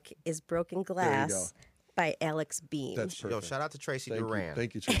book is Broken Glass by Alex Bean. That's perfect. Yo, shout out to Tracy Thank Duran. You.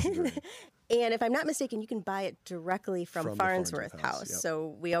 Thank you, Tracy Duran. And if I'm not mistaken, you can buy it directly from From the Farnsworth Farnsworth House. House, yep.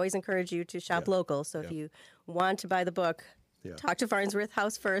 So we always encourage you to shop local. So if you want to buy the book, talk to Farnsworth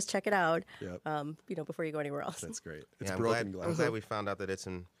House first, check it out, Yep. before you go anywhere else. That's great. It's Yeah, broken glass. I'm glad we found out that it's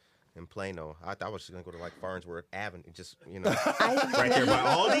in Plano. I thought I was just gonna go to like Farnsworth Avenue, just right there by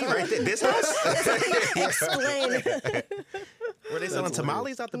Aldi, right there. This house. Explain. Were they selling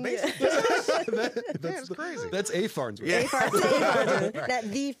tamales out the basement? That's crazy. That's a Farnsworth. Yeah. Not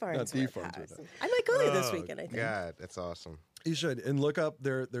the Farnsworth Not the Farnsworth House. House. I might go there this weekend, I think. God, that's awesome. You should, and look up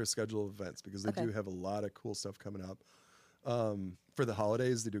their schedule of events, because they do have a lot of cool stuff coming up. For the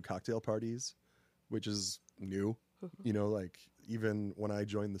holidays, they do cocktail parties, which is new. Like even when I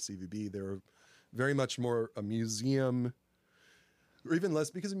joined the CVB, they were very much more a museum, or even less,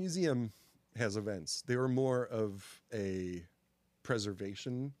 because a museum has events. They were more of a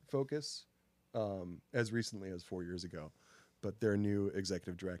preservation focus, as recently as 4 years ago. But their new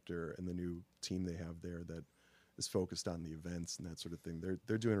executive director and the new team they have there that is focused on the events and that sort of thing,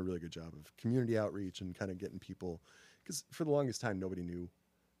 they're doing a really good job of community outreach and kind of getting people, because for the longest time nobody knew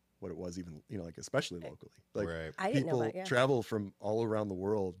what it was, even like especially locally. Like Right. I didn't know people about it, travel from all around the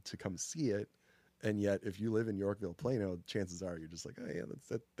world to come see it, and yet if you live in Yorkville, Plano, chances are you're just like, oh yeah,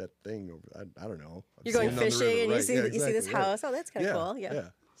 that's that thing over. I don't know. I've You're going seen it on the fishing river. and you Right. see Yeah, you see this exactly, right. house. Oh, that's kind of cool. Yeah.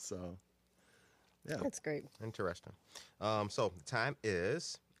 So, yeah. That's great. Interesting. So the time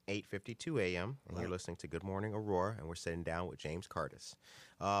is 8:52 a.m. and you're listening to Good Morning Aurora, and we're sitting down with James Cardis.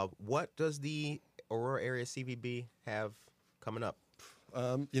 What does the Aurora area CVB have coming up?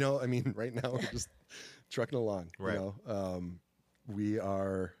 Right now we're just trucking along. Right. We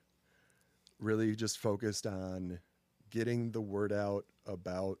are really just focused on getting the word out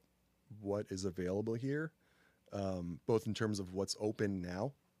about what is available here, both in terms of what's open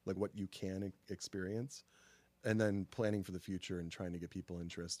now, like what you can experience, and then planning for the future and trying to get people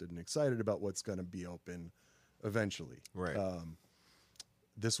interested and excited about what's going to be open eventually. Right.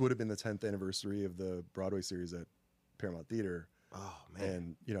 This would have been the 10th anniversary of the Broadway series at Paramount Theater. Oh,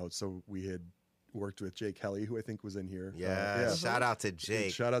 man. And, so we had worked with Jay Kelly, who I think was in here. Yeah. Shout out to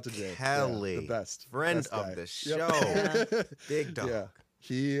Jake. Shout out to Jay Kelly. Yeah, the best. Friend best guy. of the Yep. show. Big dog. Yeah.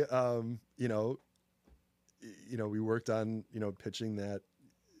 He, we worked on, pitching that,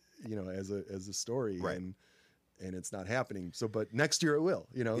 as a story, Right. and it's not happening. So, but next year it will,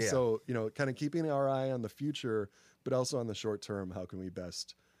 Yeah. so, kind of keeping our eye on the future, but also on the short term, how can we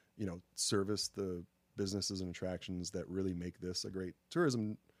best, service the businesses and attractions that really make this a great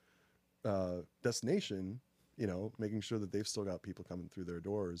tourism destination, making sure that they've still got people coming through their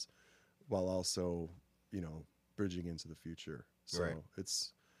doors while also, bridging into the future. So Right.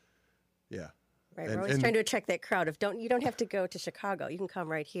 it's, yeah. Right. And- We're always and- trying to attract that crowd of you don't have to go to Chicago. You can come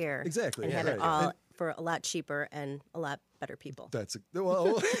right here. Exactly. And yeah, have right. it all for a lot cheaper and a lot better people.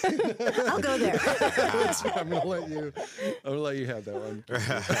 Well, I'll go there. I'm gonna let you have that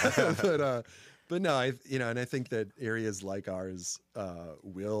one. But no, and I think that areas like ours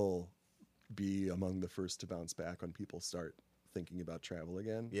will be among the first to bounce back when people start thinking about travel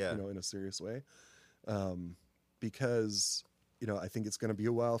again. Yeah. In a serious way, because I think it's going to be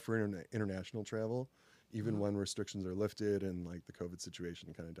a while for international travel, even when restrictions are lifted and like the COVID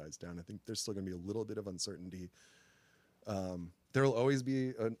situation kind of dies down. I think there's still going to be a little bit of uncertainty. There will always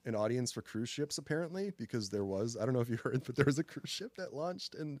be an audience for cruise ships, apparently, because I don't know if you heard, but there was a cruise ship that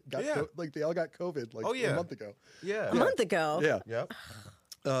launched and got they all got COVID a month ago. Yeah. A month ago. Yeah. Yep.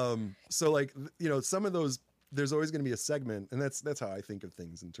 So like, some of those, there's always going to be a segment, and that's how I think of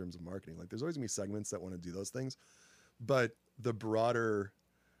things in terms of marketing. Like there's always going to be segments that want to do those things, but the broader,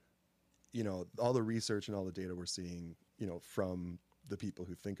 all the research and all the data we're seeing, from the people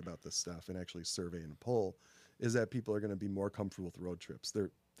who think about this stuff and actually survey and poll, is that people are going to be more comfortable with road trips.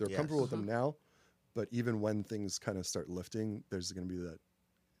 They're Yes. comfortable with them now, but even when things kind of start lifting, there's going to be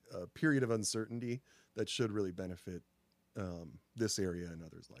that period of uncertainty that should really benefit this area and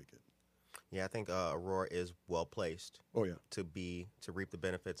others like it. Yeah, I think Aurora is well placed Oh yeah, to reap the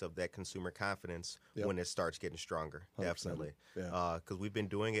benefits of that consumer confidence Yep. when it starts getting stronger. 100%. Definitely, Yeah. because we've been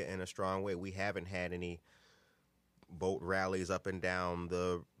doing it in a strong way. We haven't had any boat rallies up and down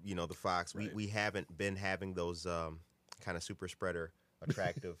the Fox. Right. We haven't been having those kind of super spreader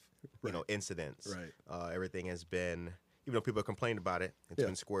attractive Right. incidents. Right. Everything has been, even though people complained about it, it's Yeah.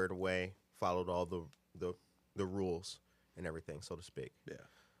 been squared away, followed all the rules and everything, so to speak.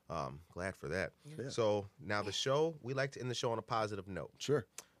 Yeah. Glad for that. Yeah. So now the show, we like to end the show on a positive note. Sure.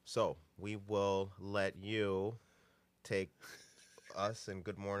 So we will let you take us and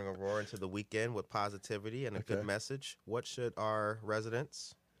Good Morning Aurora into the weekend with positivity and a good Okay. message. What should our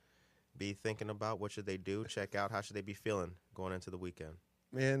residents be thinking about? What should they do? Check out. How should they be feeling going into the weekend?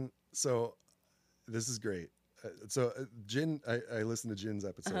 Man, so this is great. Jen, I listened to Jen's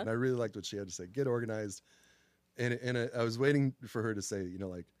episode, and I really liked what she had to say. Get organized, and I was waiting for her to say,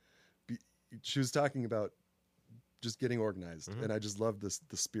 she was talking about just getting organized, and I just loved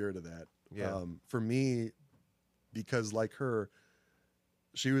the spirit of that. Yeah. For me, because like her,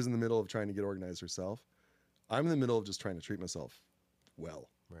 she was in the middle of trying to get organized herself. I'm in the middle of just trying to treat myself well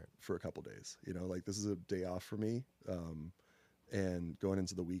Right. for a couple days. This is a day off for me. And going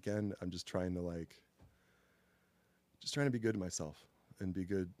into the weekend, I'm just trying to be good to myself and be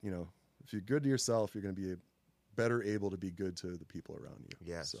good. If you're good to yourself, you're going to be better able to be good to the people around you.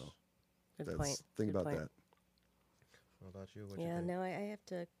 Yes. So Good point. think Good about point. that. What about you? What you Yeah, think? no, I have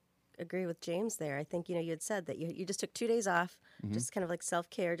to agree with James there. I think, you had said that you just took 2 days off, just kind of like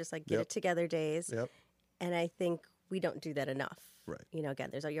self-care, just like get Yep. it together days. Yep. And I think we don't do that enough. Right.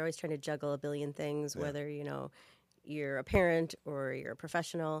 Again, you're always trying to juggle a billion things, Yeah. whether, you're a parent or you're a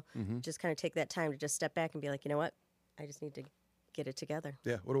professional. Just kind of take that time to just step back and be like, you know what? I just need to get it together.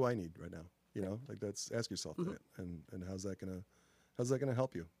 Yeah. What do I need right now? Ask yourself that. And how's that gonna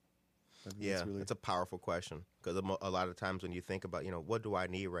help you? I think Yeah, that's really, it's a powerful question because a lot of times when you think about, what do I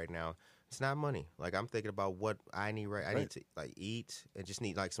need right now? It's not money. Like I'm thinking about what I need I need to eat and just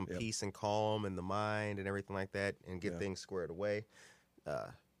need some Yep. peace and calm in the mind and everything like that and get Yeah. things squared away.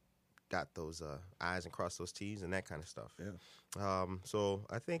 Dot those I's and cross those T's and that kind of stuff. yeah. So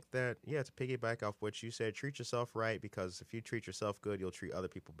I think that, to piggyback off what you said, treat yourself right because if you treat yourself good, you'll treat other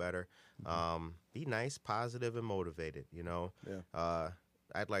people better. Be nice, positive, and motivated, Yeah.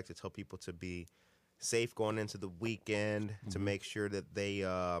 I'd like to tell people to be safe going into the weekend, to make sure that they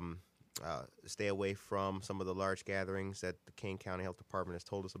stay away from some of the large gatherings that the King County Health Department has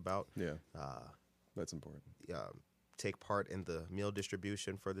told us about. Yeah. That's important. Take part in the meal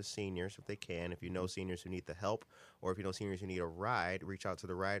distribution for the seniors if they can. If you know seniors who need the help, or if you know seniors who need a ride, reach out to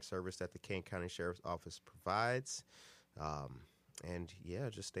the ride service that the Kane County Sheriff's Office provides. And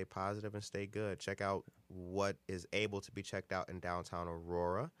just stay positive and stay good. Check out what is able to be checked out in downtown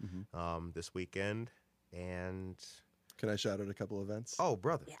Aurora this weekend. And Can I shout out a couple events? oh,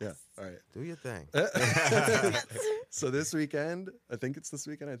 brother, Yeah. All right. do your thing. So this weekend, I think it's this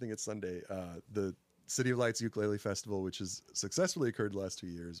weekend. I think it's Sunday. The City of Lights Ukulele Festival, which has successfully occurred the last 2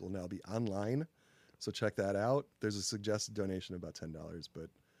 years, will now be online. So check that out. There's a suggested donation of about $10, but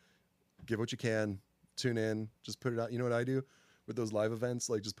give what you can. Tune in. Just put it out. You know what I do with those live events?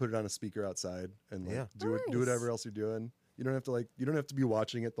 Just put it on a speaker outside and do Nice. whatever else you're doing. You don't have to you don't have to be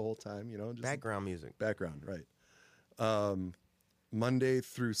watching it the whole time. Just Background music. background, right? Monday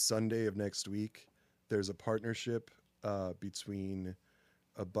through Sunday of next week, there's a partnership between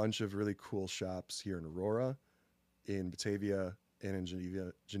a bunch of really cool shops here in Aurora, in Batavia, and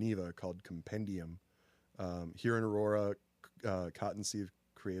in Geneva called Compendium. Here in Aurora, Cottonseed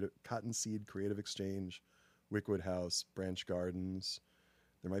Creative Exchange, Wickwood House, Branch Gardens.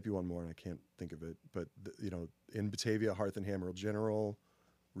 There might be one more, and I can't think of it. But in Batavia, Hearth and Hammer General,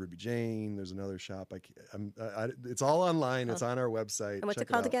 Ruby Jane. There's another shop. It's all online. It's on our website. And what's Check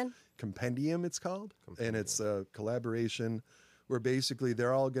it called out. again? Compendium, it's called. Compendium. And it's a collaboration where basically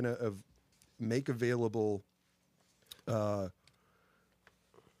they're all going to make available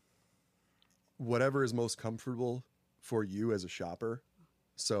whatever is most comfortable for you as a shopper.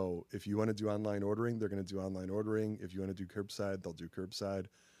 So if you want to do online ordering, they're going to do online ordering. If you want to do curbside, they'll do curbside.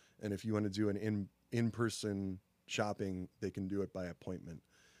 And if you want to do an in-person shopping, they can do it by appointment.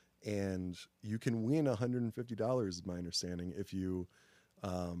 And you can win $150, is my understanding, if you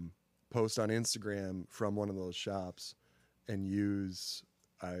post on Instagram from one of those shops and use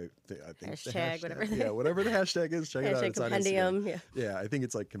I think the Hashtag, whatever. Yeah, whatever the hashtag is, check it out. Hashtag It's on compendium. Instagram. Yeah. I think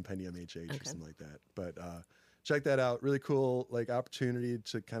it's like Compendium HH or Okay. something like that. But check that out. Really cool, like opportunity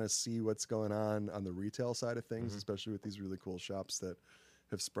to kind of see what's going on the retail side of things, especially with these really cool shops that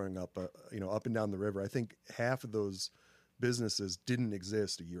have sprung up, up and down the river. I think half of those businesses didn't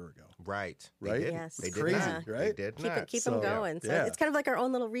exist a year ago. Right. Right? They didn't. Yes. They It's did crazy, not. right? They did Keep not. it, keep So, them going. So yeah. it's kind of like our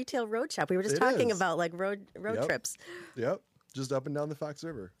own little retail road shop. We were just It talking is. about like road Yep. trips. Yep. Just up and down the Fox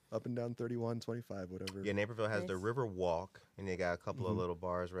River, up and down 31, 25, whatever. Yeah, Naperville has the Nice. River Walk, and they got a couple of little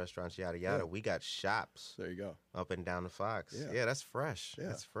bars, restaurants, yada yada. Yeah. We got shops There you go. up and down the Fox. Yeah. Yeah, that's fresh. Yeah.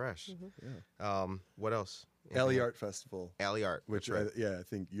 That's fresh. Yeah. What else? Alley Art Festival, Alley Art, which that's right. I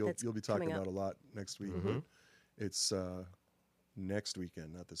think you'll That's be talking coming up. about a lot next week. Mm-hmm. But it's next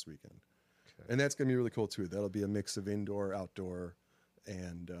weekend, not this weekend, and that's gonna be really cool too. That'll be a mix of indoor, outdoor,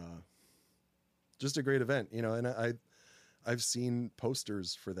 and just a great event. And I've seen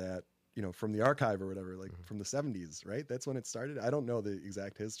posters for that, from the archive or whatever, like from the 70s, right? That's when it started. I don't know the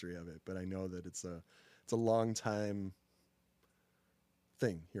exact history of it, but I know that it's a long time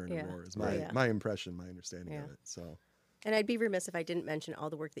thing here in Yeah. Aurora. Is Right. my impression, my understanding of Yeah. it. So And I'd be remiss if I didn't mention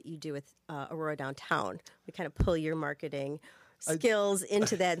all the work that you do with Aurora Downtown. We kind of pull your marketing skills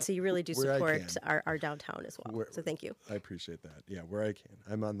into that, and so you really do Where I support can. our downtown as well. So thank you. I appreciate that. Yeah, where I can.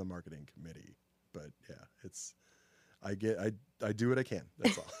 I'm on the marketing committee, but yeah, I do what I can.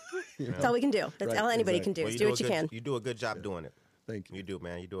 That's all. That's all we can do. That's Right, all anybody exactly. can do. Well, Is you do do what a you good- can. You do a good job doing it. Thank you. You do,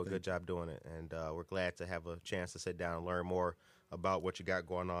 man. You do a good job doing it, and we're glad to have a chance to sit down and learn more about what you got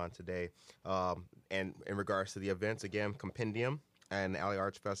going on today. And in regards to the events, again, Compendium and Alley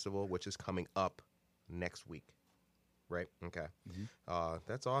Arts Festival, which is coming up next week, right? Okay,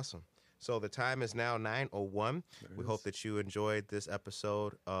 that's awesome. So the time is now 9:01. We hope that you enjoyed this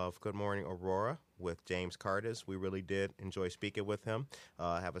episode of Good Morning Aurora with James Curtis. We really did enjoy speaking with him.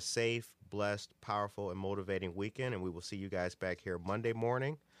 Have a safe, blessed, powerful, and motivating weekend, and we will see you guys back here Monday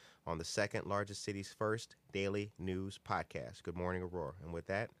morning on the second largest city's first daily news podcast, Good Morning Aurora. And with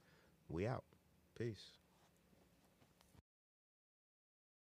that, we out. Peace.